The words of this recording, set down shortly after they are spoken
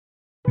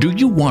Do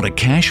you want a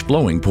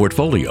cash-flowing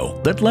portfolio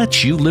that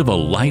lets you live a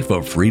life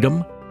of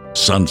freedom?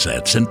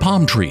 Sunsets and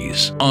palm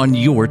trees on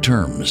your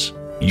terms.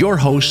 Your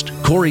host,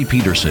 Corey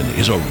Peterson,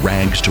 is a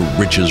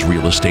rags-to-riches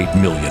real estate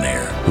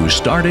millionaire who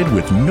started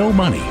with no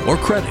money or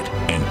credit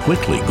and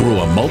quickly grew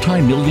a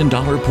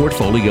multi-million-dollar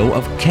portfolio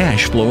of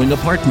cash-flowing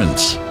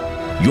apartments.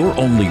 You're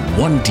only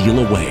one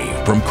deal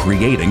away from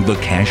creating the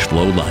cash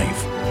flow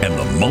life, and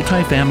the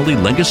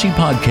Multifamily Legacy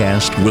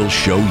Podcast will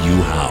show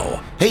you how.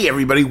 Hey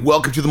everybody,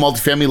 welcome to the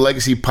Multifamily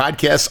Legacy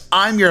Podcast.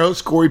 I'm your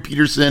host, Corey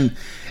Peterson,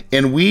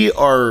 and we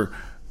are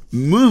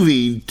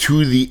moving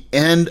to the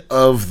end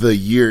of the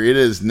year. It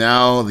is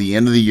now the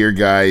end of the year,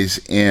 guys,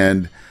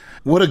 and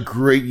what a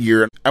great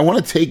year. I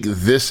want to take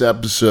this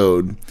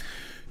episode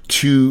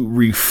to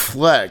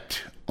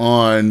reflect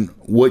on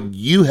what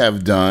you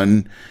have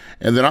done,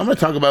 and then I'm going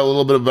to talk about a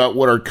little bit about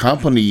what our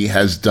company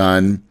has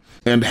done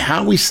and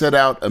how we set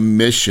out a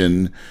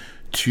mission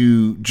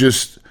to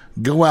just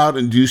go out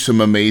and do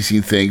some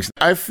amazing things.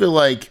 I feel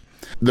like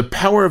the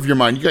power of your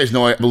mind, you guys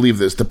know I believe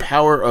this, the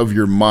power of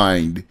your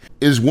mind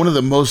is one of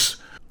the most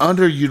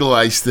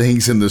underutilized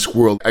things in this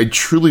world. I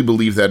truly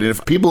believe that. And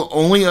if people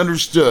only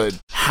understood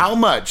how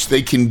much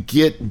they can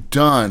get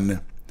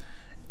done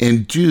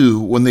and do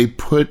when they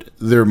put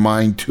their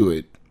mind to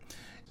it,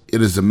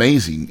 it is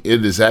amazing.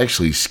 It is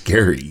actually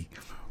scary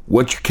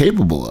what you're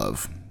capable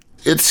of.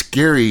 It's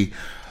scary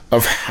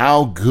of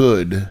how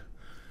good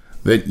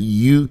that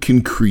you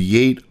can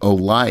create a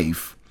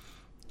life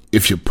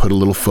if you put a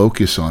little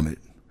focus on it.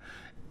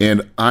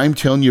 And I'm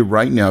telling you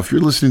right now, if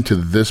you're listening to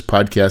this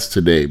podcast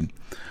today,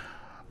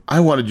 I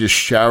want to just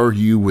shower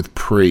you with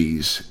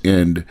praise.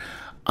 And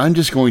I'm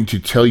just going to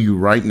tell you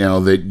right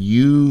now that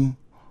you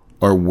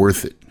are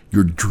worth it.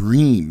 Your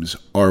dreams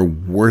are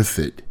worth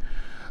it.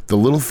 The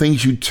little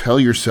things you tell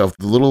yourself,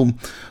 the little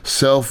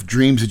self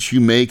dreams that you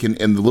make, and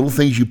the little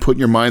things you put in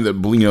your mind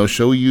that,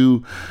 show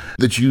you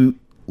that you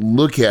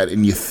look at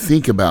and you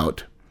think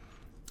about,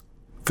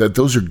 that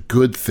those are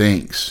good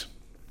things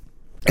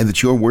and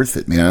that you're worth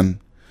it,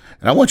 man.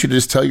 And I want you to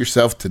just tell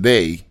yourself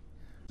today,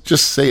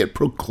 just say it,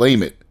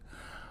 proclaim it.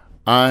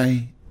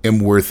 I am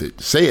worth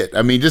it. Say it.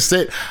 Just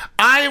say it.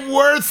 I'm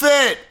worth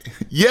it.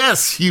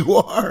 Yes, you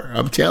are.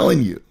 I'm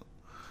telling you.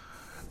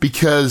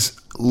 Because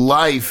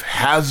life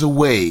has a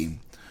way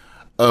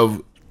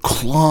of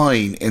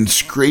clawing and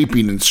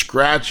scraping and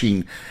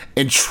scratching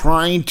and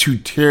trying to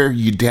tear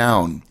you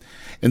down.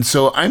 And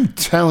so I'm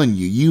telling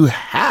you, you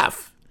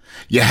have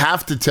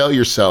to tell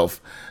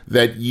yourself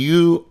that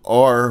you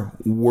are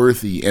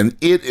worthy, and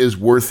it is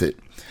worth it.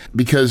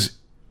 Because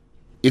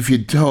if you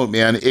don't,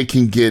 man, it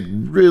can get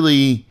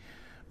really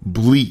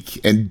bleak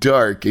and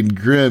dark and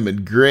grim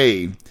and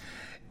gray.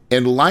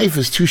 And life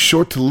is too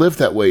short to live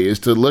that way, is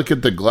to look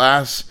at the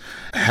glass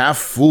half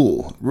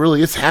full.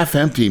 Really, it's half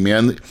empty,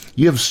 man.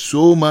 You have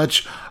so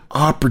much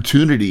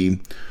opportunity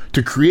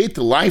to create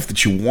the life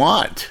that you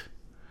want.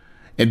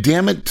 And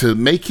damn it, to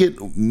make it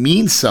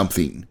mean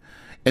something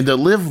and to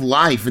live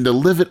life and to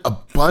live it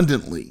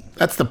abundantly.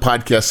 That's the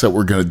podcast that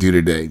we're going to do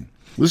today.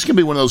 This is going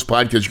to be one of those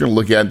podcasts you're going to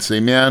look at and say,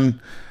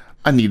 man,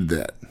 I needed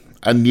that.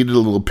 I needed a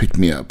little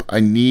pick-me-up.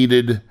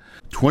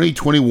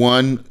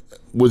 2021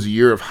 was a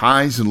year of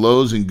highs and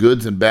lows and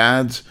goods and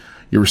bads.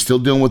 You were still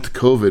dealing with the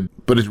COVID,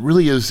 but it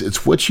really is,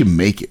 it's what you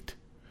make it.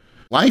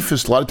 Life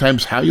is a lot of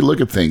times how you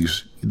look at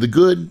things, the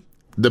good,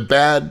 the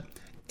bad,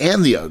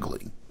 and the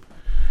ugly.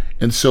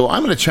 And so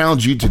I'm going to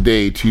challenge you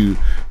today to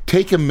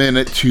take a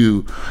minute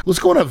to, let's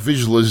go on a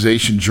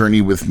visualization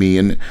journey with me.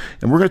 And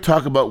we're going to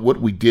talk about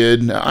what we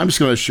did. I'm just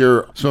going to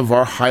share some of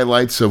our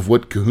highlights of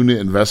what Kahuna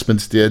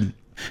Investments did. And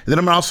then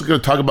I'm also going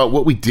to talk about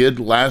what we did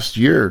last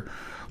year,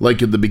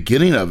 like at the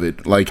beginning of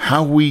it, like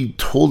how we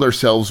told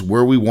ourselves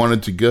where we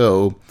wanted to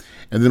go.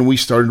 And then we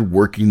started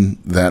working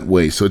that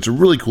way. So it's a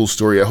really cool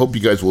story. I hope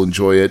you guys will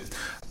enjoy it.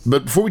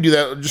 But before we do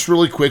that, just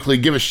really quickly,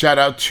 give a shout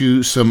out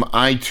to some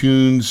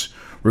iTunes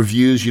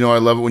reviews. I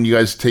love it when you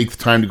guys take the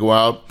time to go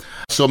out.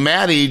 So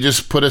Maddie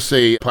just put us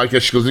a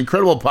podcast. She goes,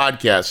 incredible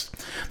podcast.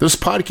 This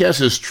podcast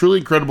is a truly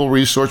incredible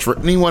resource for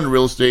anyone in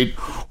real estate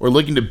or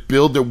looking to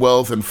build their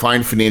wealth and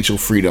find financial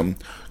freedom.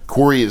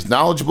 Corey is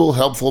knowledgeable,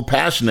 helpful,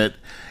 passionate,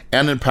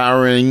 and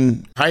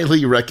empowering.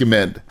 Highly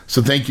recommend.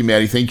 So thank you,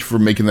 Maddie. Thank you for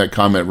making that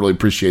comment. Really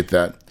appreciate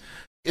that.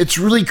 It's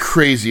really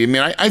crazy.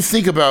 I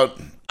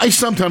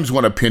sometimes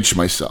want to pinch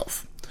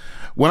myself.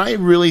 When I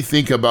really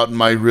think about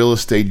my real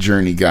estate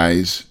journey,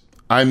 guys,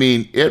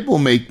 it will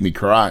make me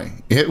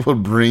cry. It will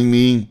bring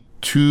me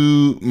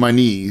to my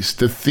knees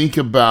to think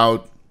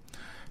about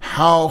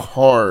how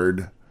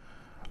hard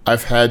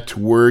I've had to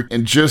work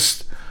and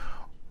just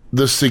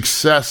the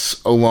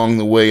success along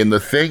the way and the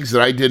things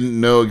that I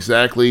didn't know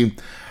exactly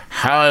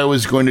how I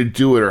was going to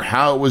do it or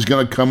how it was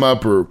going to come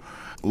up, or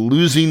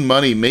losing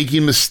money,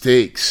 making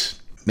mistakes.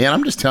 Man,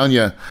 I'm just telling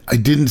you, I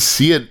didn't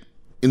see it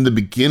in the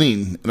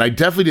beginning, and I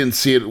definitely didn't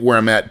see it where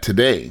I'm at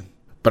today.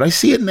 But I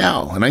see it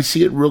now, and I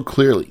see it real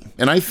clearly.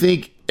 And I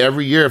think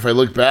every year, if I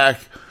look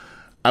back,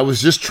 I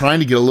was just trying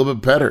to get a little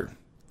bit better.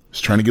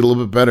 Get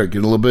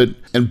a little bit,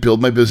 and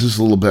build my business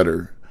a little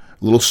better.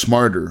 a little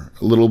smarter,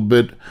 a little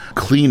bit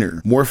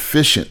cleaner, more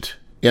efficient.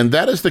 And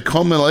that is the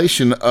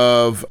culmination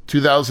of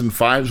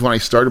 2005 is when I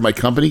started my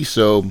company.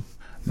 So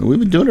we've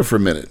been doing it for a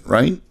minute,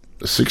 right?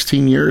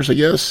 16 years, I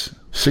guess.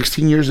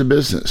 16 years of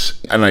business.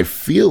 And I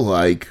feel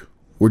like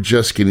we're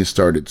just getting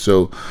started.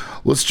 So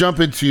let's jump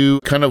into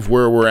kind of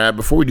where we're at.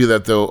 Before we do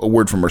that, though, a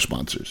word from our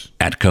sponsors.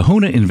 At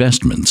Kahuna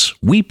Investments,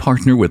 we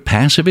partner with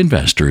passive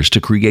investors to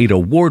create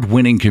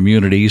award-winning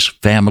communities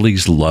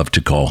families love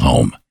to call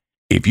home.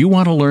 If you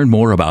want to learn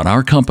more about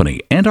our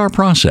company and our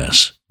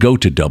process, go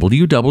to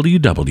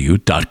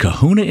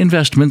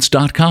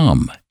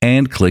www.kahunainvestments.com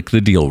and click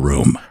the deal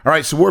room. All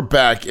right, so we're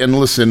back. And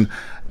listen,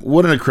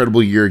 what an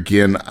incredible year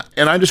again.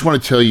 And I just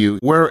want to tell you,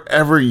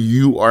 wherever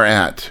you are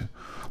at,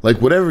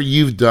 like whatever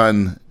you've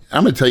done,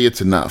 I'm going to tell you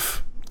it's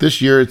enough.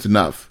 This year, it's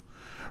enough,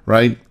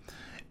 right?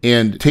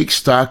 And take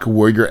stock of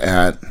where you're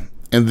at,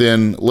 and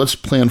then let's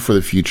plan for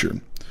the future.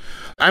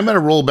 I'm going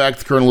to roll back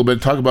the curtain a little bit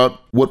and talk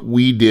about what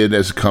we did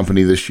as a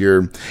company this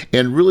year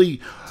and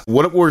really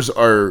what was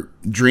our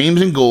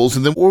dreams and goals,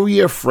 and then what were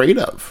we afraid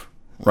of,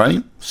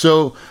 right?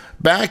 So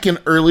back in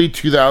early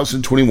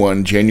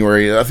 2021,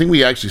 January, I think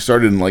we actually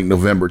started in like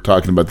November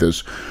talking about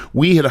this.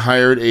 We had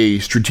hired a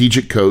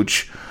strategic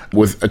coach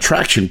with a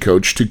traction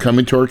coach to come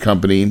into our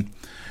company.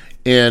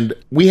 And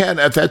we had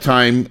at that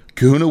time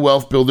Kahuna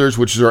Wealth Builders,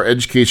 which is our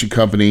education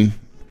company.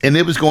 And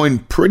it was going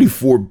pretty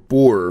for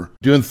bore,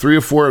 doing 3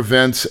 or 4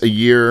 events a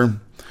year,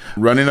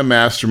 running a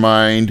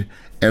mastermind,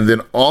 and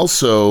then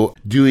also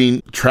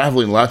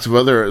traveling lots of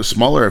other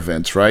smaller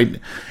events,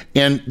 right?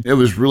 And it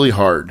was really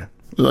hard.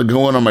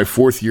 Going on my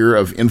 4th year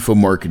of info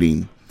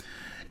marketing.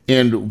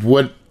 And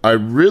what I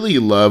really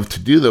loved to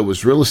do, though,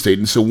 was real estate.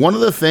 And so one of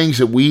the things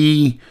that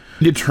we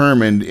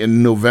determined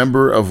in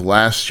November of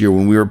last year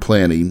when we were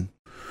planning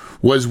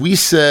was we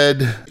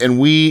said, and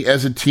we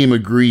as a team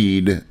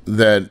agreed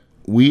that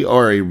we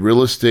are a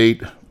real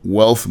estate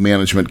wealth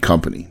management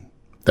company.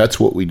 That's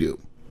what we do.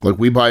 Like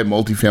we buy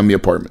multifamily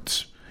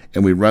apartments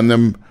and we run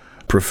them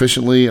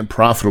proficiently and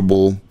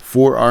profitable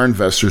for our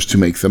investors to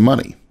make them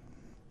money.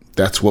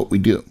 That's what we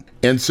do.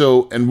 And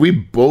we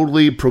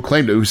boldly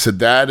proclaimed it. We said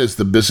that is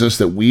the business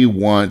that we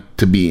want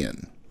to be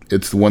in.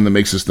 It's the one that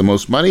makes us the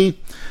most money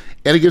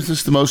and it gives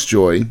us the most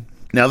joy.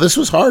 Now, this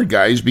was hard,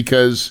 guys,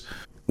 because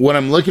when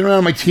I'm looking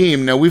around my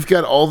team, now we've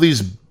got all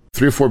these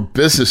 3 or 4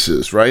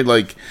 businesses, right?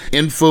 Like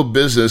info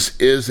business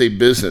is a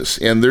business,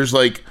 and there's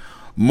like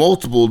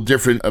multiple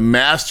different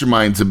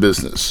masterminds of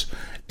business.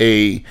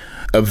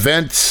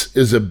 Events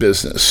is a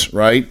business,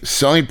 right?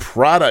 Selling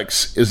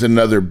products is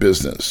another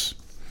business.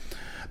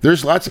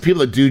 There's lots of people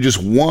that do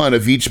just one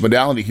of each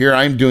modality. Here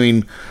I'm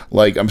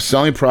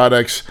selling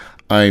products,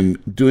 I'm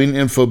doing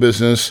info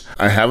business,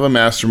 I have a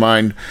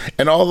mastermind,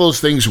 and all those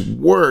things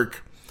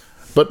work.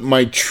 But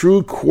my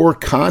true core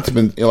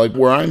content, like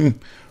where I'm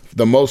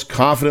the most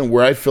confident,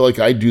 where I feel like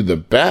I do the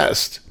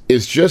best,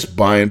 is just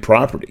buying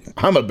property.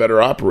 I'm a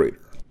better operator.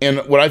 And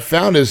what I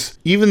found is,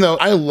 even though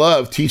I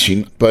love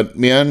teaching, but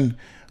man,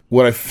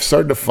 what I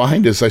started to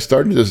find is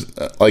there's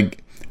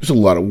a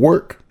lot of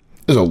work.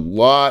 There's a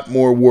lot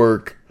more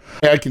work.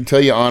 I can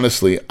tell you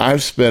honestly,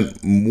 I've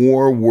spent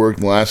more work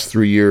in the last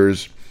 3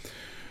 years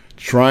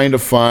trying to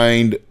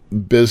find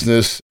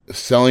business,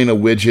 selling a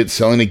widget,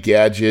 selling a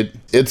gadget.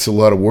 It's a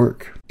lot of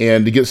work.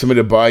 And to get somebody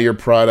to buy your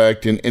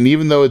product, and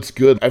even though it's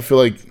good, I feel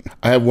like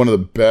I have one of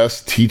the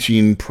best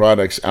teaching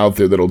products out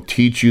there that'll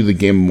teach you the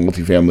game of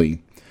multifamily,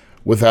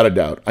 without a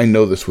doubt. I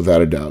know this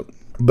without a doubt.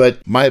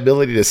 But my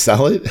ability to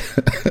sell it,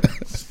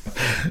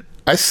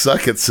 I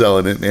suck at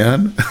selling it,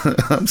 man.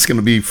 I'm just going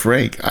to be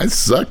frank. I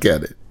suck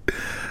at it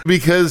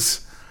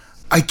because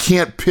I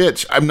can't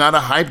pitch. I'm not a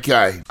hype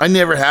guy. I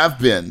never have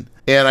been.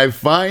 And I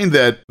find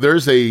that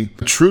there's a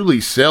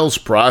truly sales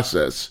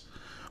process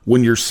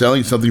when you're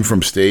selling something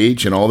from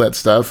stage and all that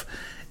stuff.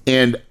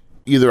 And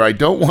either I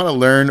don't want to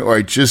learn or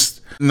I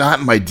just not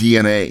in my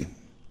DNA.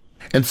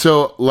 And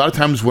so a lot of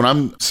times when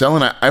I'm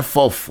selling, I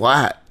fall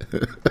flat.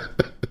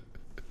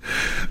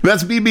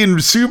 That's me being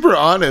super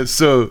honest.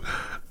 So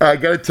I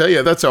got to tell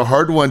you, that's a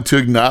hard one to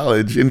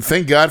acknowledge. And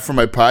thank God for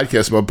my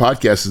podcast. My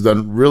podcast has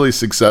done really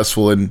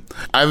successful and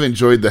I've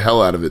enjoyed the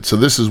hell out of it. So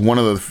this is one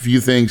of the few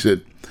things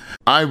that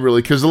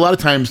because a lot of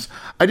times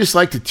I just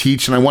like to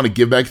teach and I want to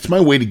give back. It's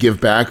my way to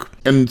give back.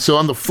 And so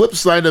on the flip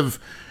side of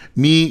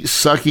me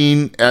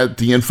sucking at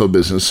the info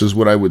business is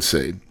what I would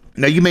say.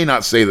 Now, you may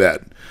not say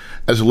that.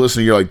 As a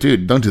listener, you're like,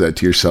 dude, don't do that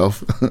to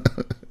yourself.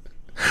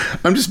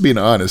 I'm just being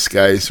honest,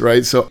 guys,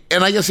 right? So,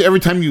 and I guess every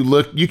time you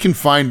look, you can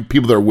find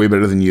people that are way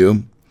better than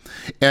you.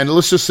 And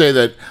let's just say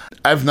that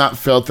I've not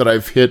felt that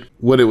I've hit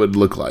what it would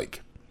look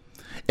like.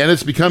 And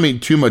it's becoming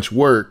too much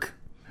work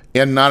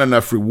and not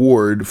enough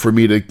reward for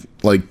me to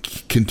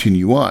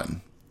continue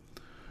on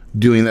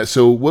doing that.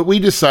 So what we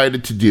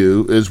decided to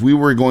do is we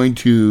were going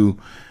to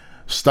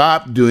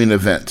stop doing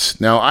events.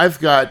 Now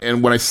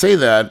and when I say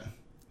that,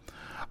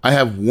 I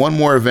have one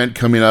more event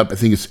coming up. I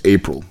think it's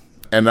April.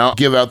 And I'll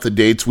give out the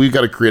dates. We've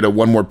got to create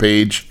one more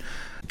page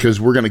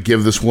because we're going to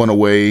give this one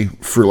away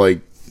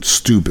for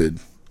stupid.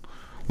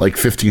 like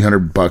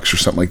 $1,500 or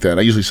something like that.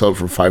 I usually sell it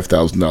for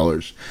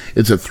 $5,000.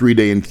 It's a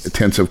 3-day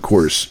intensive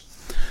course.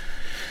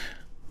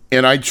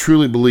 And I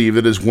truly believe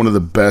it is one of the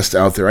best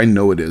out there. I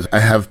know it is.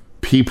 I have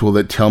people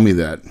that tell me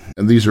that.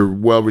 And these are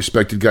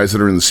well-respected guys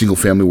that are in the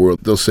single-family world.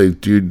 They'll say,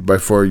 dude, by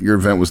far, your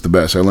event was the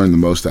best. I learned the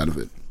most out of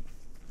it.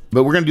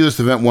 But we're going to do this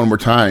event one more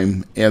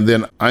time, and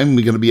then I'm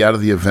going to be out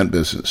of the event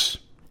business.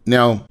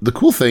 Now, the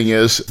cool thing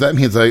is, that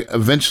means I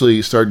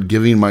eventually start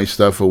giving my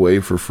stuff away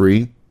for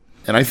free.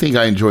 And I think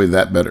I enjoy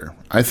that better.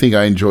 I think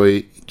I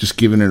enjoy just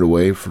giving it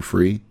away for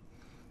free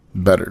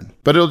better.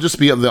 But it'll just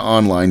be the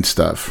online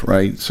stuff,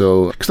 right?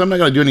 So, because I'm not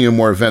going to do any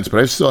more events,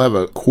 but I still have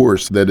a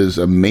course that is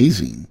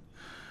amazing.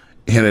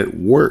 And it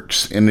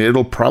works. And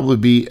it'll probably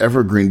be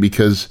evergreen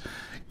because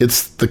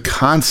it's the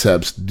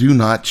concepts do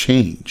not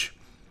change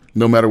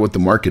no matter what the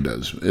market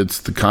does. It's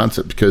the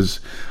concept because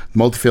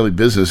multifamily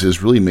business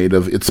is really made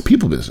of, it's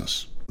people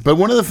business. But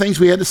one of the things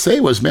we had to say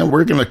was, man,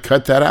 we're going to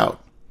cut that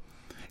out.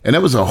 And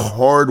that was a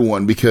hard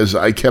one because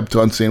I kept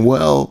on saying,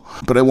 well,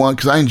 but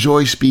because I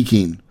enjoy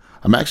speaking.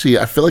 I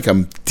feel like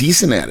I'm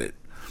decent at it.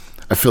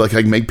 I feel like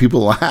I can make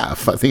people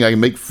laugh. I think I can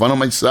make fun of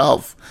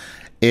myself.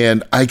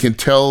 And I can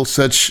tell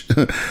such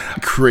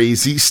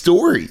crazy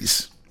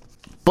stories.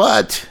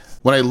 But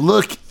when I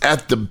look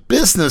at the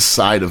business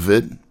side of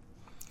it,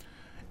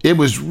 it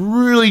was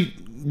really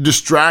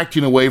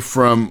distracting away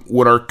from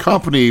what our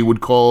company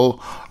would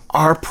call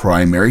our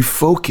primary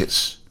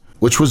focus,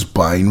 which was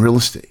buying real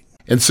estate.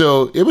 And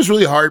so it was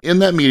really hard. In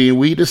that meeting,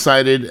 we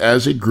decided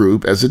as a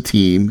group, as a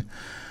team,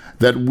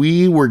 that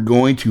we were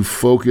going to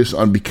focus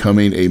on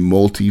becoming a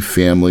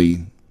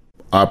multifamily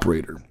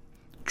operator,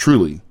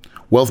 truly,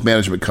 wealth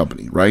management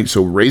company, right?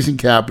 So raising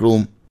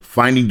capital,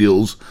 finding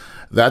deals,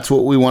 that's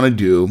what we want to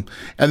do.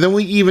 And then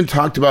we even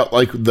talked about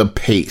like the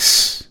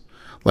pace,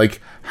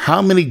 like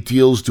how many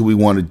deals do we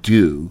want to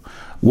do?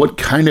 What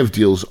kind of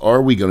deals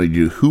are we going to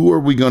do? Who are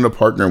we going to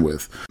partner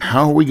with?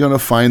 How are we going to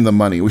find the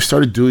money? We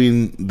started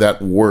doing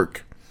that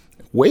work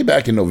way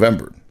back in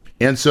November.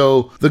 And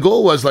so the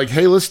goal was like,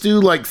 hey, let's do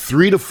like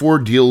 3 to 4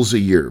 deals a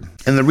year.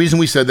 And the reason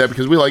we said that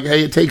because we're like,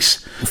 hey, it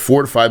takes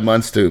 4 to 5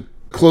 months to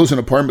close an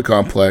apartment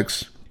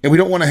complex. And we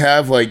don't want to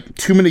have like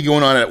too many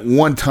going on at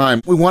one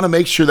time. We want to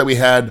make sure that we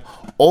had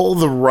all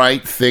the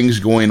right things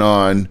going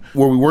on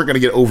where we weren't going to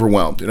get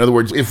overwhelmed. In other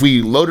words, if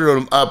we loaded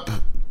them up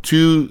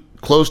too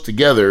close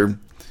together,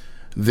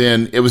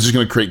 then it was just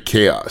going to create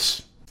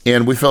chaos.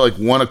 And we felt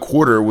like 1 a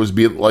quarter was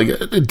be like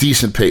a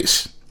decent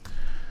pace.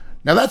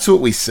 Now that's what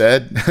we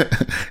said.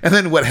 And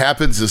then what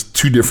happens is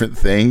 2 different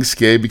things,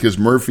 okay? Because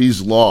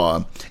Murphy's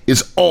Law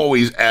is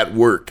always at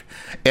work.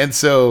 And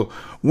so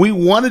we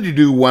wanted to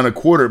do 1 a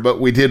quarter, but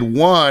we did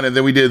 1 and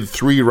then we did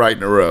 3 right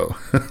in a row.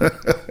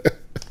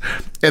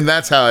 And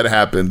that's how it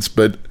happens.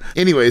 But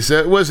anyways,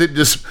 it wasn't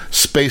just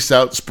spaced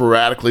out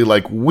sporadically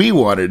like we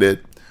wanted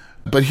it.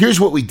 But here's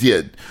what we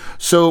did.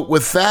 So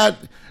with that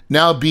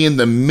now being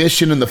the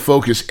mission and the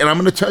focus, and I'm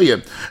going to tell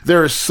you,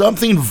 there is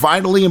something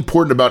vitally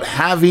important about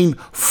having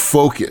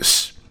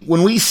focus.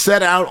 When we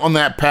set out on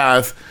that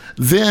path,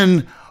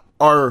 then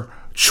our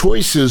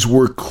choices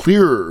were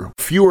clearer,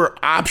 fewer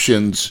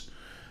options,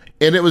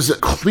 and it was a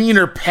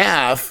cleaner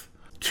path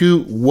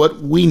to what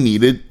we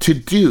needed to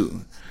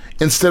do.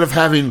 Instead of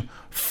having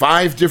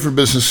 5 different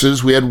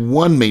businesses, we had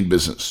 1 main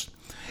business.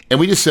 And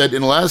we just said,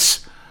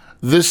 unless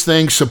this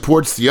thing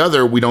supports the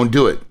other, we don't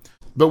do it.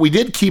 But we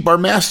did keep our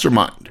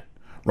mastermind,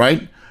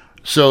 right?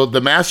 So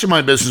the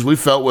mastermind business we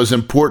felt was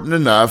important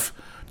enough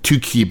to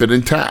keep it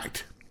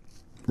intact,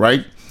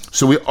 right?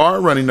 So we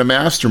are running a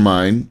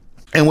mastermind,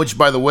 and which,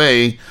 by the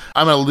way,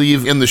 I'm going to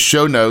leave in the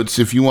show notes,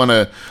 if you want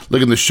to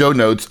look in the show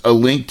notes, a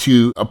link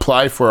to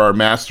apply for our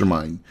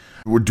mastermind.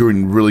 We're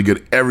doing really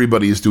good.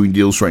 Everybody is doing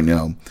deals right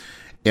now,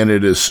 and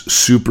it is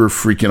super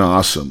freaking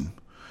awesome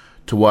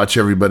to watch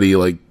everybody.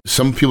 Like,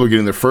 some people are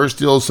getting their first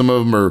deal, some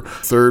of them are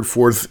 3rd,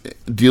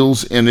 4th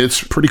deals, and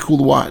it's pretty cool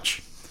to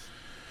watch.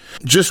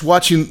 Just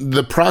watching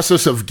the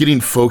process of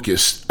getting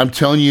focused, I'm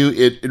telling you,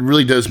 it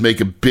really does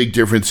make a big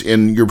difference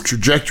in your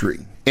trajectory.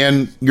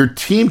 And your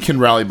team can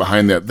rally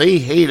behind that. They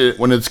hate it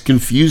when it's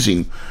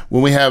confusing.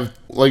 When we have,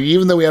 like,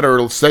 even though we had our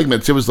little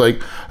segments, it was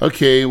like,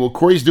 okay, well,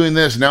 Corey's doing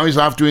this, now he's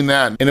off doing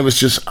that. And it was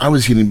just,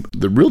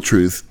 the real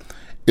truth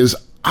is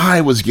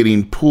I was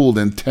getting pulled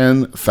in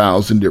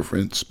 10,000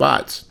 different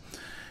spots.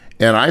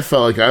 And I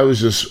felt like I was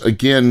just,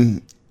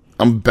 again,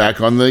 I'm back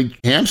on the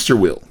hamster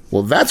wheel.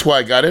 Well, that's why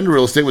I got into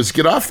real estate, was to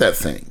get off that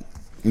thing.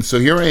 And so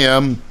here I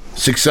am,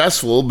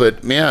 successful,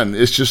 but man,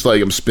 it's just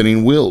like I'm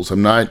spinning wheels.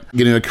 I'm not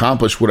getting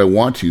accomplished what I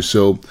want to.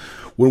 So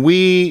when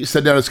we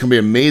sat down as a company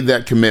and made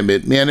that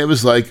commitment, man, it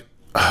was like,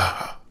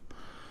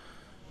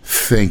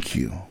 thank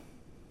you.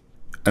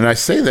 And I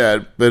say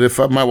that, but if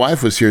my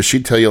wife was here,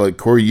 she'd tell you, like,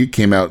 Corey, you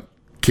came out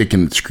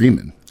kicking and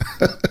screaming.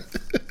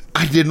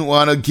 I didn't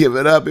want to give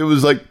it up. It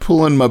was like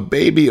pulling my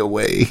baby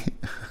away.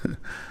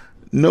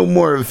 No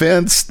more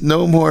events,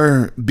 no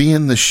more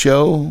being the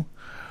show,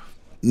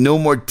 no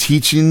more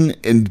teaching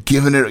and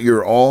giving it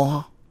your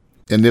all.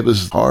 And it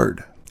was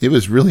hard. It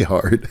was really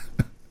hard.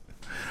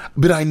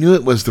 But I knew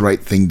it was the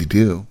right thing to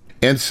do.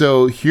 And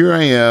so here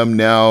I am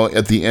now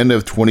at the end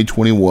of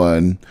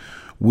 2021.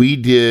 We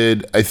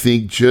did, I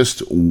think, just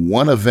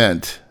one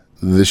event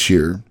this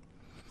year,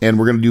 and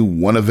we're going to do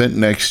one event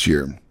next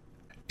year.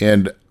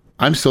 And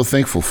I'm so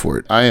thankful for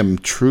it. I am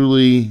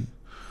truly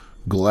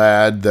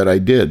glad that I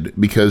did,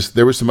 because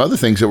there were some other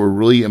things that were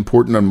really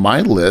important on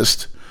my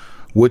list,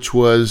 which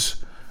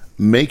was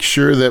make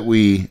sure that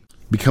we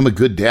become a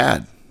good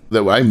dad,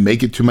 that I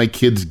make it to my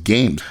kids'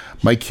 games.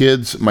 My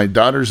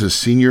daughter's a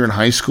senior in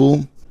high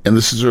school, and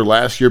this is her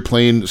last year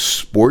playing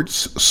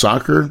sports,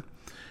 soccer,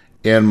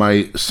 and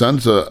my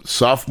son's a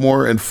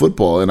sophomore in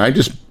football. And I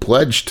just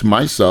pledged to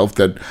myself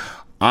that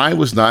I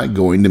was not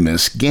going to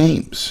miss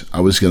games.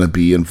 I was going to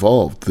be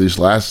involved. These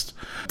last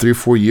 3 or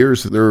 4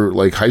 years, they're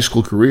like high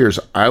school careers.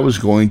 I was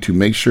going to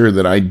make sure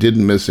that I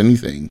didn't miss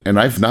anything. And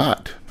I've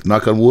not,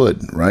 knock on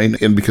wood, right?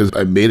 And because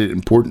I made it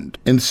important.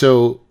 And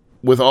so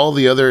with all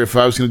the other, if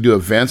I was going to do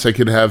events, I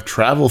could have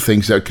travel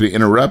things that could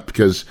interrupt,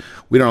 because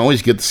we don't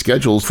always get the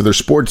schedules for their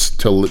sports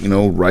till,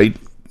 right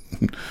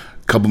a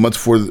couple months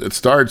before it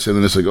starts. And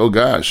then it's like, oh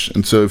gosh.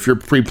 And so if you're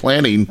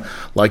pre-planning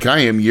like I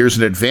am years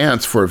in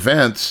advance for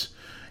events,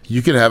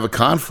 you could have a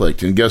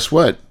conflict. And guess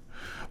what?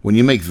 When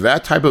you make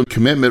that type of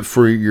commitment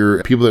for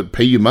your people that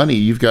pay you money,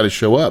 you've got to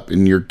show up,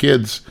 and your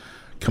kids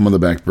come on the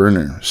back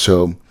burner.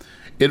 So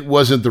it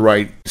wasn't the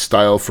right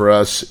style for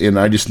us, and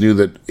I just knew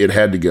that it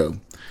had to go.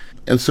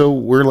 And so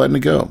we're letting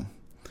it go.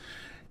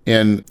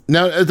 And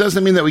now it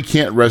doesn't mean that we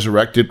can't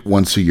resurrect it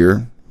once a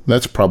year.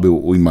 That's probably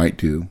what we might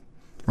do,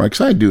 right? Because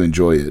I do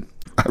enjoy it.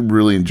 I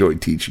really enjoy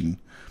teaching.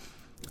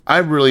 I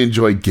really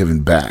enjoy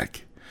giving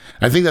back.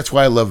 I think that's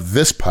why I love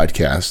this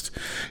podcast,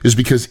 is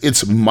because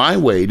it's my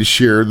way to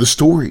share the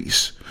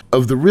stories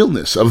of the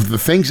realness, of the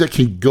things that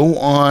can go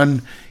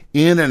on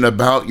in and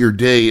about your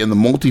day in the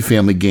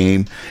multifamily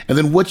game, and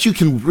then what you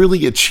can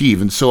really achieve.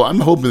 And so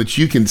I'm hoping that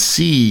you can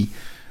see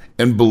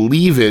and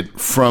believe it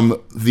from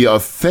the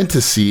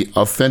authenticity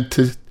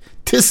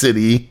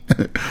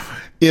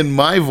in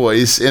my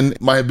voice and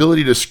my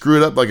ability to screw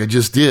it up like I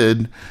just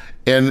did.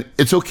 And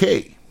it's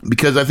okay,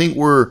 because I think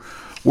we're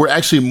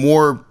actually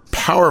more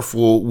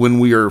powerful when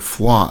we are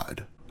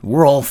flawed.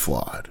 We're all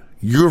flawed.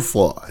 You're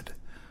flawed.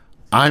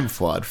 I'm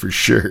flawed for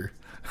sure.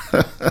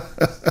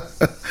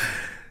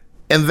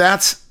 And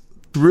that's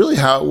really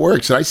how it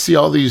works. And I see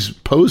all these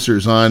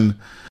posters on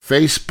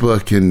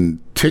Facebook and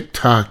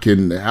TikTok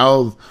and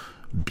how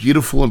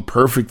beautiful and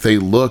perfect they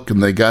look,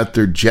 and they got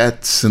their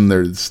jets and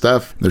their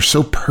stuff. They're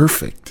so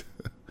perfect.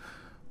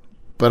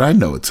 But I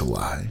know it's a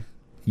lie.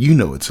 You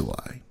know it's a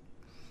lie,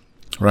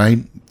 right?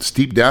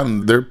 Deep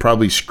down, they're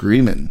probably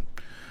screaming.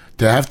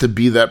 To have to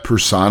be that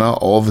persona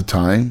all the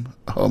time,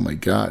 oh my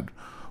God,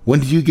 when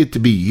do you get to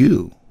be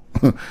you?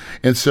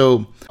 And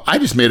so I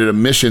just made it a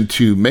mission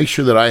to make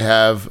sure that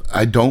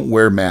I don't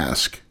wear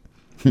mask.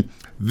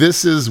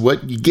 This is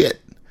what you get.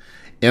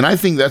 And I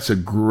think that's a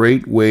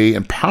great way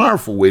and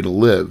powerful way to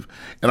live.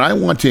 And I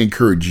want to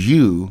encourage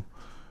you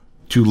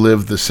to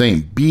live the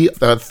same. Be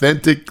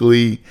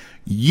authentically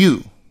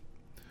you.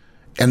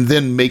 And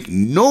then make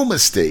no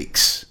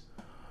mistakes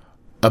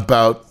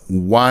about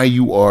why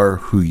you are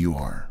who you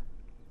are.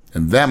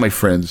 And that, my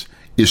friends,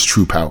 is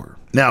true power.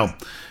 Now,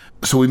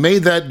 so we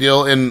made that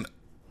deal. And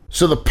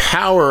so the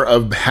power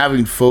of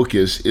having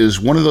focus is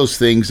one of those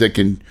things that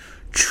can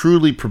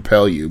truly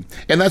propel you.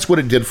 And that's what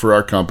it did for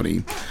our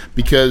company,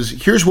 because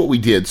here's what we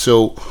did.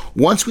 So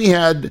once we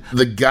had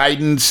the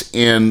guidance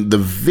and the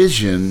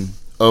vision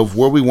of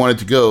where we wanted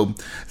to go,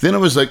 then it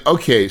was like,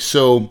 okay,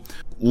 so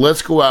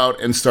let's go out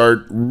and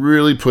start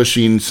really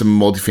pushing some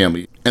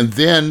multifamily. And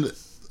then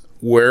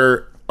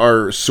where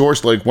our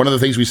source, like one of the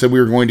things we said we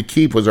were going to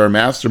keep was our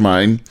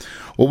mastermind.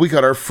 Well, we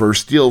got our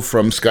first deal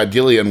from Scott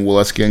Delia and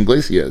Waleska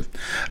Iglesias.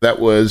 That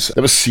was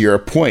Sierra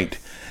Point.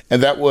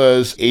 And that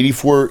was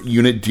 84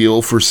 unit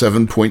deal for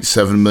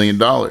 $7.7 million.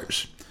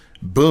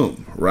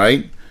 Boom,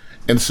 right?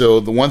 And so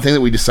the one thing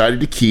that we decided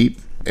to keep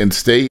and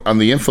stay on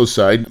the info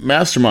side,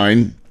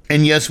 mastermind.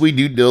 And yes, we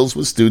do deals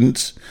with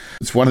students.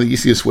 It's one of the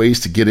easiest ways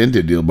to get into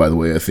a deal, by the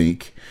way, I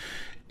think,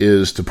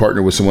 is to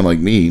partner with someone like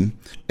me.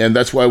 And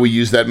that's why we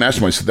use that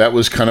mastermind. So that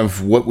was kind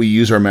of what we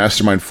use our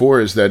mastermind for,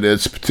 is that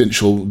it's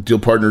potential deal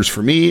partners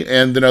for me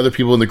and then other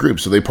people in the group.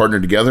 So they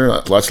partnered together.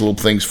 Lots of little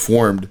things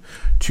formed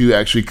to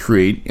actually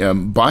create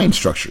buying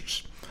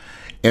structures.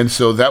 And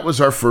so that was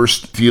our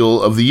first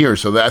deal of the year.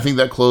 So I think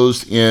that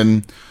closed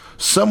in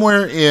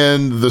somewhere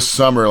in the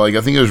summer, like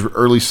I think it was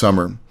early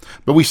summer.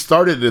 But we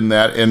started in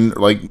that in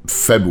like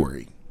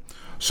February.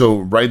 So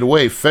right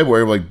away,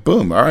 February, we're like,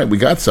 boom, all right, we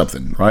got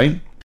something,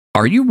 right?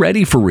 Are you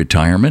ready for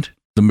retirement?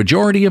 The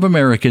majority of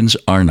Americans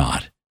are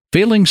not.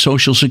 Failing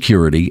Social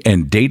Security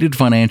and dated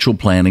financial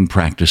planning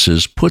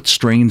practices put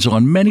strains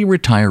on many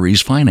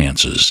retirees'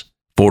 finances.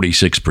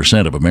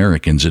 46% of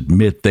Americans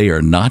admit they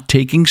are not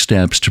taking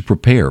steps to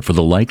prepare for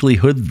the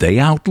likelihood they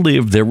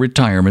outlive their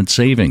retirement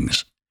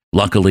savings.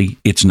 Luckily,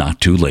 it's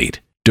not too late.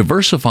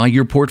 Diversify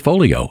your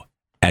portfolio.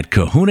 At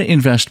Kahuna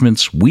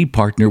Investments, we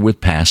partner with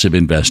passive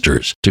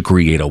investors to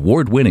create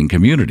award-winning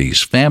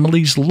communities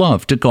families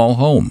love to call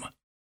home.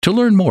 To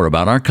learn more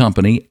about our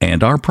company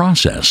and our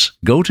process,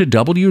 go to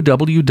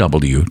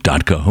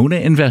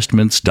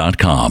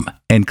www.kahunainvestments.com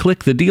and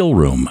click the deal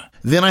room.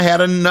 Then I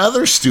had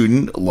another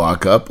student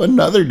lock up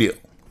another deal,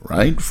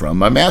 right, from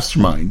my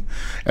mastermind,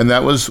 and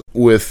that was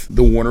with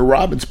the Warner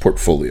Robins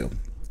portfolio.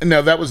 And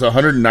now that was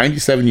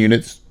 197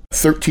 units,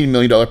 $13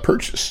 million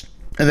purchase.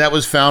 And that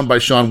was found by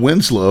Sean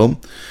Winslow,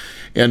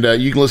 and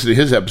you can listen to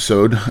his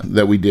episode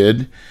that we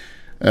did.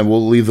 And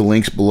we'll leave the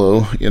links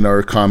below in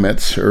our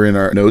comments or in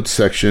our notes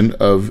section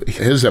of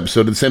his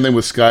episode. And the same thing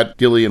with Scott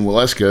Dilley and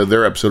Waleska.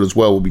 Their episode as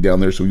well will be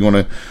down there. So if you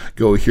want to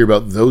go hear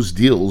about those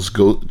deals,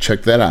 go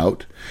check that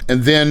out.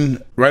 And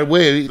then right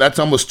away, that's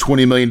almost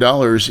 $20 million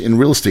in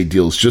real estate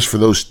deals just for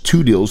those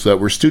two deals that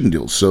were student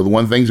deals. So the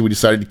one things that we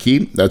decided to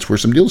keep, that's where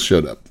some deals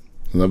showed up.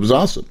 And that was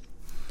awesome.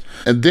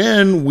 And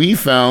then we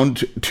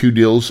found two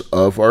deals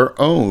of our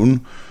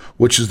own,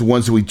 which is the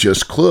ones that we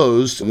just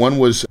closed. One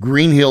was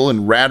Green Hill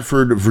in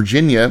Radford,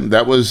 Virginia.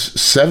 That was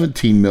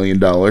 $18 million,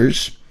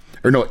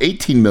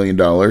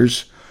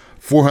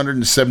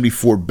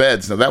 474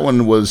 beds. Now that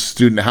one was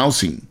student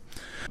housing,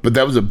 but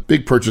that was a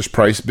bigger purchase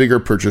price,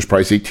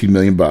 $18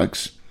 million.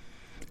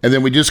 And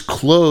then we just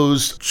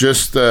closed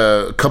just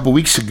a couple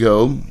weeks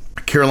ago,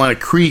 Carolina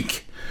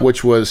Creek,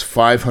 which was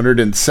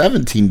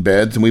 517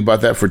 beds. And we bought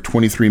that for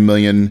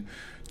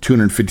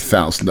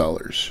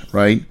 $23,250,000,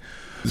 right?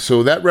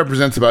 So that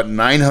represents about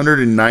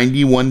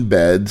 991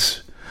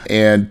 beds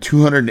and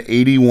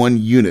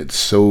 281 units.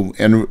 So,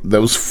 and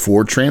those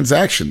 4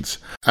 transactions.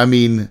 I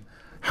mean,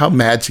 how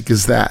magic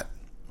is that?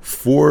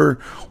 4,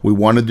 we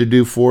wanted to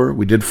do 4,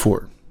 we did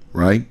 4,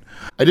 right?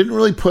 I didn't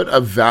really put a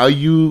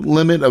value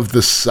limit of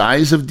the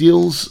size of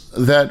deals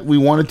that we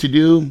wanted to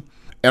do.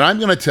 And I'm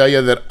going to tell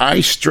you that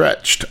I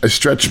stretched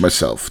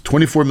myself.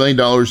 $24 million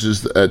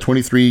is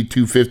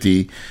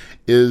 $23,250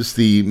 is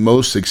the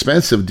most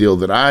expensive deal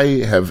that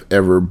I have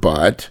ever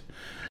bought.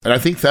 And I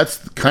think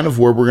that's kind of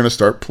where we're going to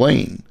start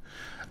playing.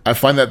 I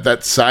find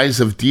that size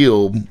of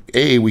deal,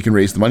 we can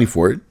raise the money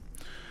for it.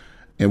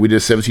 And we did a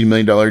 $17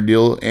 million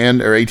deal or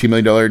 $18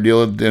 million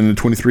deal and a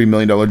 $23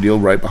 million deal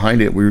right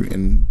behind it. We were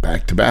in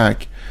back to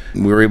back.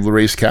 We were able to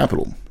raise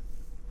capital.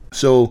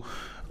 So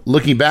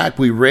looking back,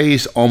 we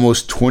raised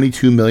almost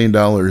 $22 million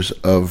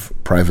of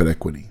private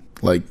equity.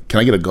 Like, can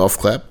I get a golf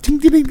clap? Ding,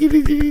 ding, ding,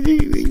 ding, ding,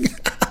 ding, ding.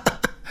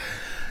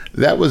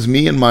 That was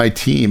me and my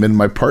team and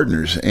my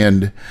partners.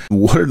 And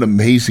what an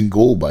amazing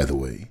goal, by the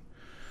way.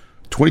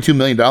 $22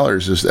 million,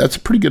 that's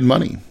pretty good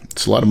money.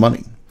 It's a lot of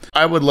money.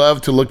 I would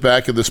love to look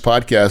back at this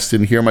podcast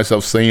and hear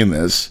myself saying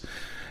this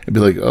and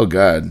be like, oh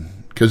God.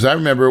 Because I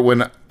remember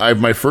when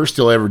my first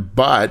deal I ever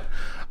bought,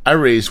 I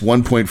raised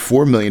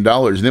 $1.4 million.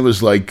 And it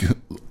was like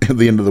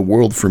the end of the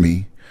world for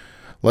me.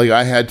 Like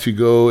I had to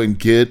go and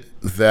get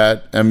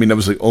that. I mean, I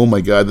was like, oh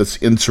my God,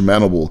 that's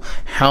insurmountable.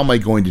 How am I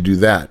going to do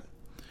that?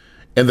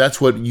 And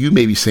that's what you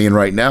may be saying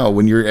right now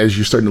as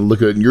you're starting to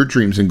look at your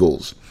dreams and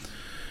goals.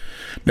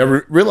 Now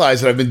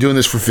realize that I've been doing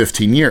this for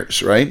 15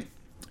 years, right?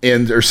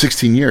 Or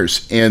 16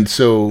 years. And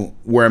so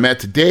where I'm at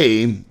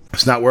today,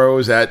 it's not where I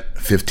was at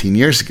 15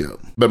 years ago.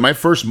 But my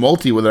first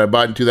multi that I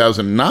bought in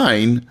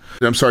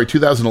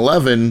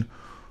 2011,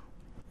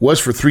 was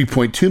for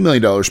 $3.2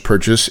 million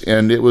purchase,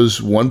 and it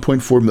was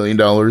 $1.4 million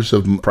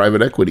of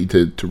private equity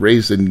to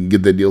raise and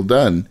get the deal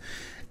done.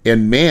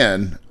 And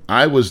man,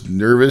 I was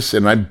nervous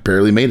and I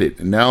barely made it.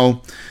 And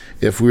now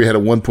if we had a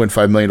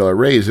 $1.5 million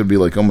raise, it'd be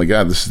like, oh my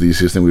God, this is the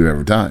easiest thing we've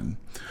ever done.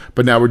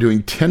 But now we're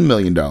doing $10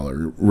 million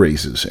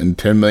raises, and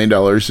 $10 million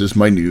is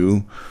my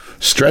new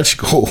stretch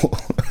goal.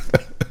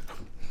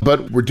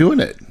 But we're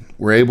doing it.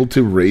 We're able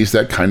to raise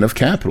that kind of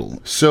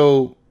capital.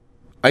 So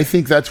I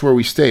think that's where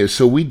we stay.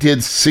 So we did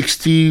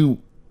 $62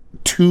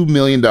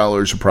 million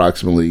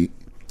approximately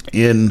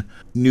in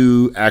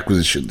new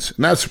acquisitions.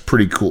 And that's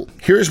pretty cool.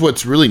 Here's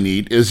what's really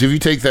neat is if you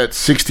take that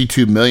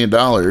 $62 million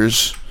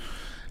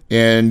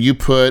and you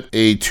put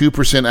a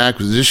 2%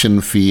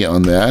 acquisition fee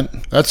on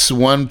that, that's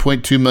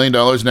 $1.2 million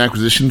in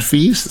acquisition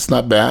fees. That's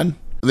not bad.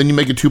 Then you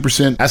make a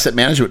 2% asset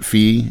management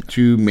fee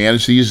to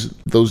manage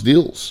those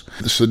deals.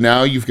 So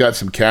now you've got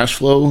some cash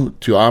flow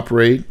to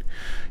operate.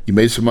 You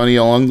made some money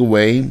along the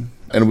way.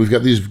 And we've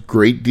got these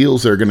great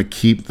deals that are going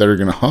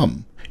to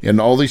hum. And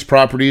all these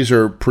properties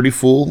are pretty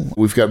full.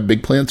 We've got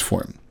big plans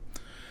for them.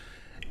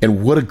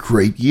 And what a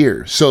great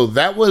year. So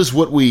that was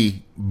what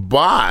we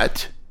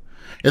bought.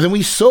 And then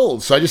we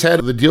sold. So I just had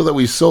the deal that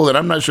we sold. And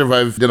I'm not sure if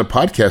I've done a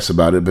podcast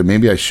about it, but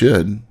maybe I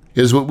should.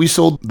 Is what we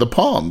sold the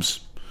Palms,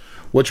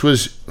 which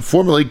was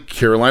formerly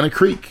Carolina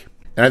Creek.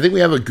 And I think we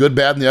have a good,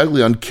 bad, and the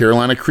ugly on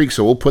Carolina Creek.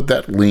 So we'll put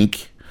that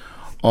link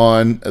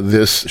on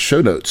this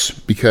show notes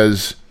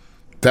because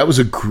that was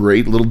a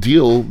great little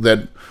deal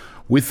that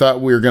we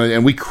thought we were going to,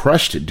 and we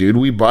crushed it, dude.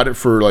 We bought it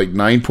for like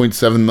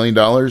 $9.7 million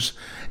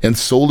and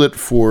sold it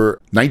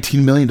for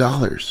 $19 million.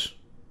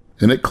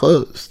 And it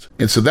closed.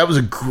 And so that was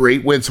a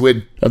great win. So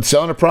we had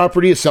selling a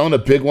property, selling a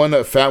big one,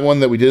 a fat one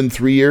that we did in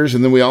 3 years.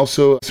 And then we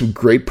also had some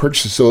great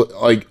purchases. So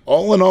like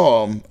all in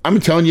all, I'm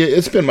telling you,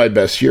 it's been my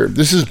best year.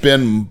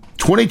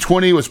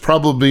 2020 was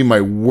probably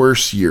my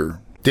worst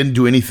year. Didn't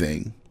do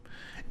anything.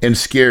 and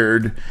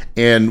scared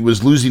and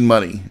was losing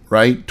money,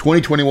 right?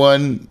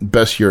 2021,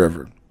 best year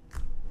ever.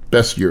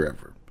 Best year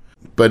ever.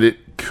 But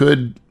it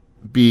could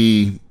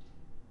be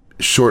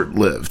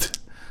short-lived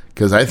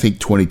because I think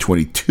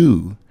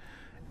 2022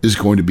 is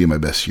going to be my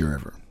best year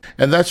ever.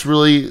 And that's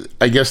really,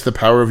 I guess, the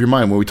power of your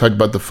mind. When we talked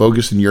about the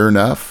focus and you're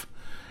enough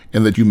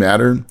and that you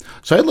matter.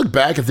 So I look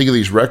back and think of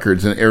these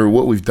records and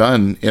what we've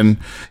done, and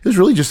it was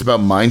really just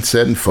about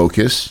mindset and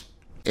focus.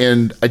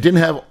 And I didn't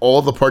have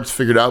all the parts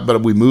figured out,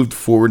 but we moved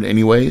forward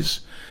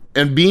anyways.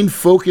 And being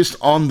focused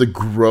on the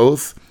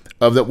growth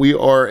of that we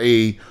are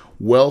a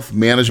wealth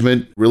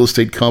management real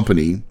estate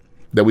company,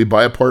 that we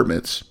buy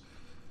apartments.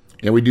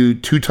 And we do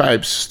two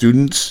types,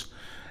 students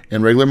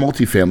and regular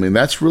multifamily. And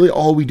that's really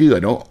all we do. I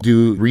don't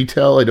do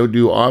retail. I don't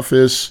do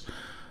office.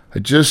 I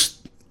just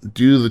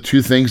do the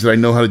two things that I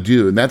know how to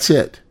do. And that's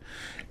it.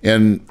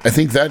 And I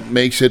think that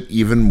makes it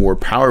even more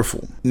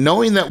powerful.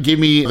 Knowing that gave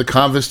me the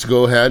confidence to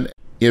go ahead.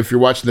 If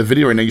you're watching the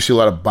video right now, you see a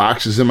lot of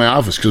boxes in my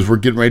office because we're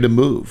getting ready to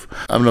move.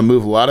 I'm going to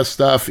move a lot of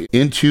stuff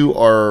into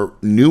our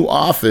new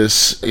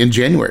office in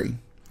January.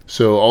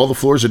 So all the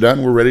floors are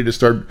done. We're ready to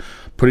start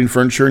putting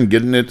furniture and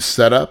getting it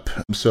set up.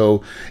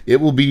 So it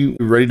will be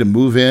ready to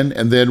move in,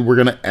 and then we're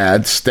going to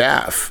add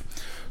staff.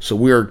 So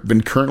we are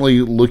been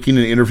currently looking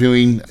and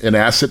interviewing an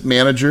asset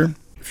manager.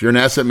 If you're an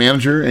asset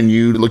manager and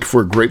you look for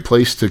a great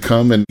place to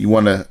come and you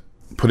want to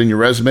put in your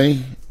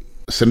resume,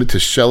 send it to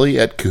Shelley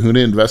at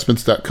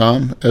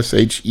kahunainvestments.com,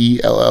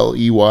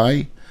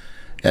 SHELLEY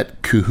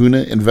at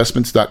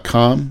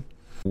kahunainvestments.com.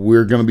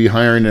 We're going to be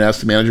hiring an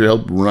asset manager to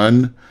help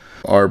run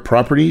our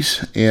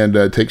properties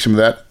and take some of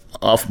that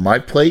off my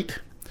plate.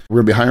 We're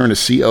going to be hiring a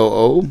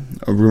COO.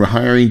 We're going to be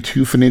hiring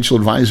 2 financial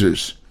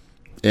advisors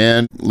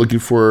and looking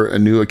for a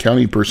new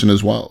accounting person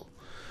as well.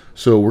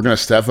 So we're going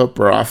to staff up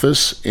our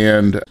office,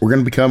 and we're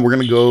going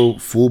to go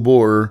full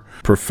bore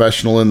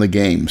professional in the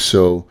game.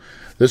 So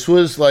this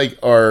was like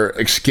our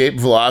escape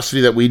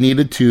velocity that we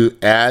needed to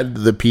add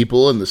the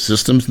people and the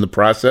systems and the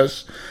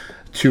process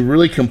to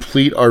really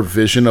complete our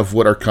vision of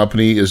what our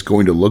company is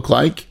going to look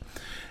like.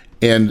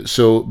 And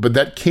so, but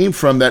that came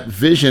from that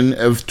vision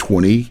of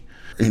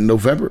in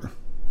November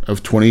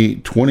of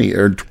 2020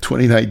 or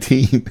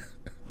 2019.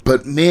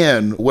 But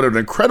man, what an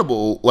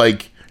incredible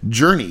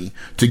journey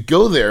to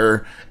go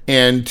there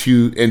and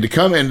to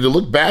come and to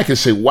look back and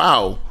say,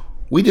 wow,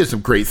 we did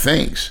some great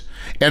things.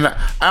 And I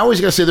always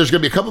got to say, there's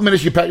going to be a couple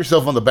minutes you pat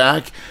yourself on the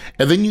back,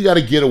 and then you got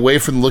to get away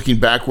from looking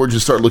backwards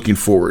and start looking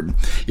forward.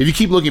 If you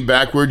keep looking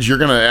backwards, you're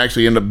going to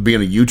actually end up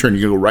being a U-turn.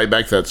 You're going to go right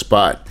back to that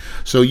spot.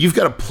 So you've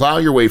got to plow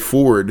your way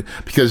forward,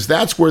 because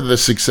that's where the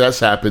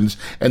success happens.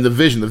 And the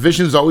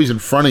vision is always in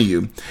front of you,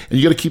 and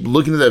you got to keep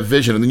looking at that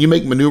vision. And then you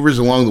make maneuvers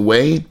along the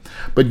way,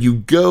 but you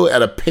go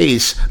at a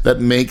pace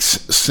that makes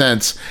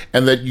sense,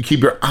 and that you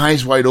keep your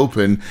eyes wide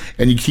open,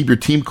 and you keep your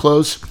team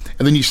close,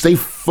 and then you stay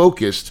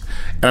focused.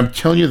 And I'm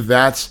telling you,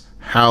 that's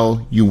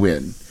how you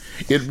win.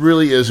 It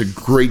really is a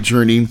great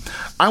journey.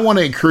 I want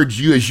to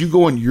encourage you as you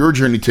go on your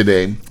journey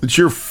today, that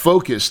you're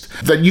focused,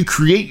 that you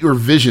create your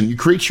vision, you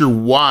create your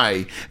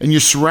why, and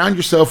you surround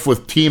yourself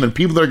with team and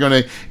people that are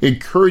going to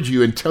encourage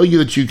you and tell you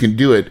that you can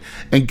do it,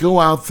 and go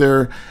out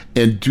there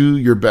and do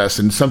your best.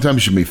 And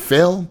sometimes you may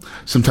fail,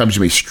 sometimes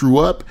you may screw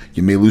up,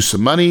 you may lose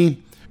some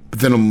money, but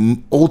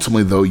then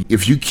ultimately though,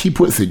 if you keep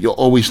with it, you'll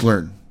always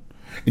learn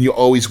and you'll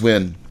always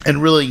win.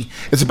 And really,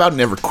 it's about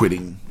never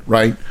quitting,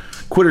 right?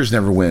 Quitters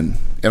never win,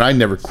 and I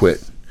never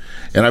quit,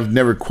 and I've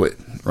never quit,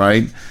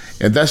 right?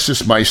 And that's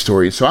just my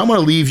story. So I'm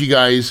going to leave you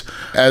guys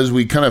as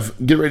we kind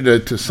of get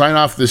ready to sign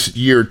off this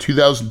year,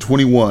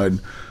 2021,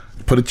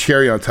 put a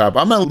cherry on top.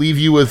 I'm going to leave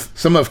you with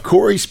some of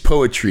Corey's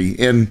poetry.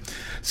 And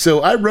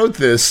so I wrote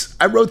this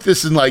in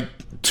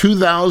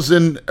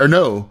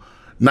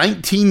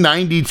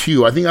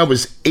 1992. I think I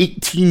was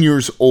 18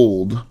 years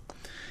old,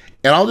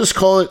 and I'll just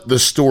call it The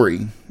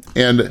Story.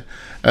 And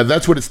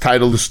that's what it's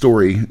titled, The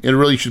Story. It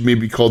really should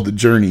maybe be called The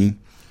Journey,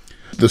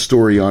 the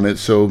story on it.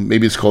 So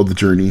maybe it's called The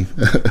Journey.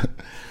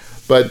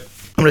 But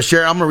I'm going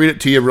to read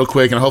it to you real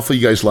quick, and hopefully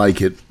you guys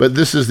like it. But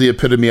this is the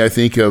epitome, I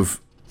think,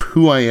 of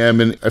who I am.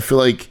 And I feel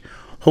like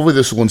hopefully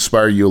this will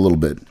inspire you a little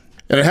bit.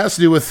 And it has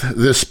to do with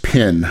this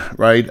pen,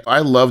 right? I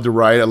love to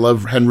write. I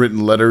love handwritten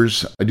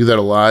letters. I do that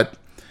a lot.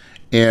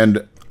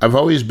 And I've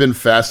always been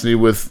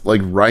fascinated with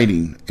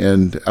writing.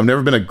 And I've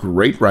never been a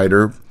great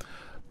writer,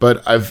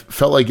 but I've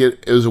felt like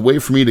it was a way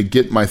for me to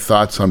get my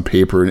thoughts on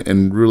paper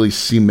and really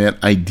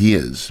cement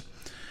ideas.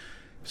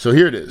 So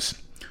here it is.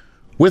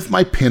 With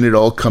my pen, it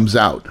all comes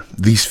out.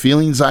 These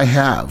feelings I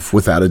have,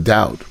 without a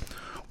doubt.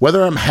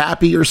 Whether I'm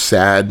happy or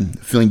sad,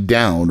 feeling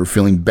down or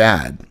feeling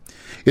bad.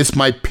 It's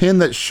my pen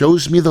that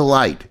shows me the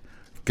light,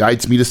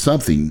 guides me to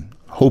something,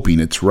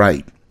 hoping it's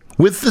right.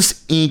 With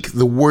this ink,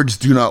 the words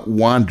do not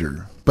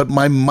wander, but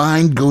my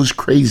mind goes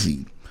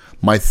crazy.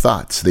 My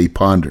thoughts, they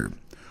ponder.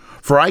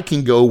 For I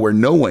can go where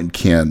no one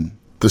can,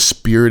 the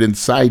spirit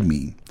inside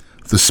me,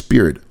 the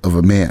spirit of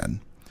a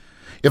man.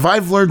 If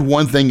I've learned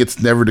one thing,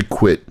 it's never to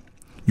quit.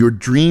 Your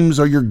dreams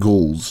are your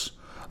goals,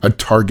 a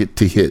target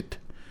to hit.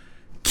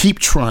 Keep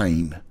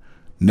trying,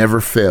 never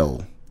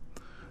fail.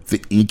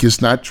 The ink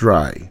is not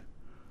dry.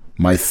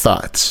 My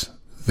thoughts,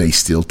 they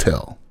still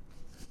tell.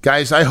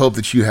 Guys, I hope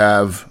that you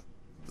have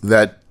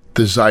that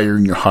desire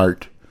in your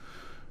heart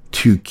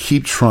to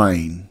keep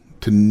trying,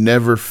 to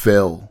never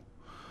fail.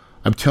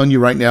 I'm telling you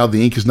right now,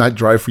 the ink is not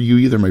dry for you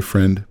either, my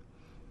friend.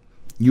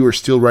 You are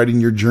still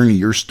writing your journey,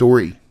 your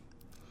story.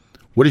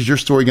 What is your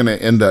story going to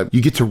end up?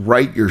 You get to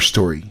write your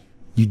story.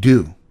 You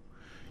do.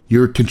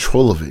 You're in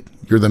control of it.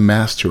 You're the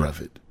master of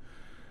it.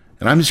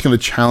 And I'm just going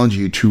to challenge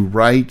you to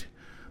write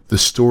the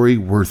story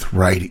worth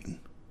writing.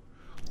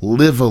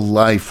 Live a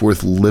life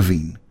worth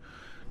living.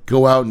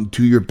 Go out and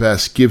do your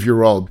best. Give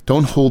your all.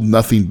 Don't hold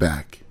nothing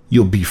back.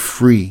 You'll be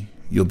free.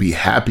 You'll be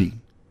happy.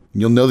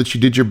 You'll know that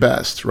you did your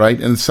best, right?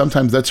 And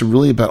sometimes that's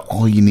really about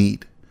all you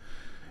need,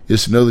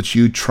 is to know that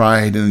you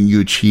tried and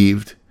you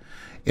achieved.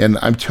 And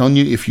I'm telling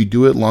you, if you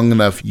do it long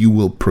enough, you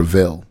will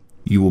prevail.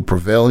 You will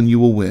prevail and you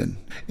will win.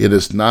 It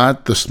is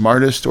not the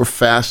smartest or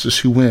fastest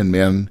who win,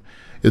 man.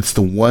 It's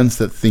the ones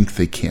that think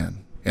they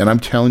can. And I'm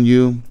telling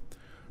you,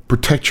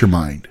 protect your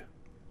mind.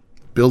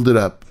 Build it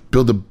up.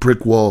 Build a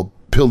brick wall.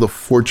 Build a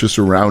fortress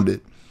around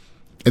it.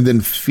 And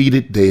then feed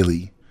it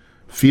daily.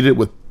 Feed it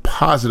with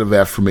positive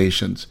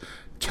affirmations.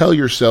 Tell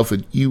yourself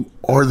that you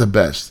are the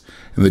best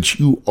and that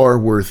you are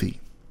worthy.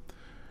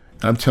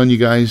 And I'm telling you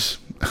guys,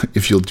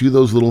 if you'll do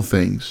those little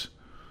things,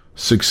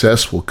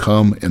 success will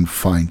come and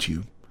find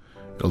you.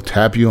 It'll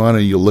tap you on it,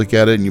 and you'll look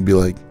at it and you'll be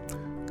like,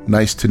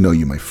 nice to know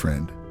you, my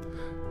friend.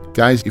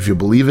 Guys, if you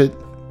believe it,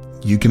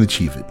 you can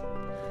achieve it.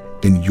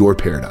 And your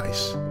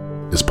paradise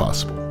is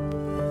possible.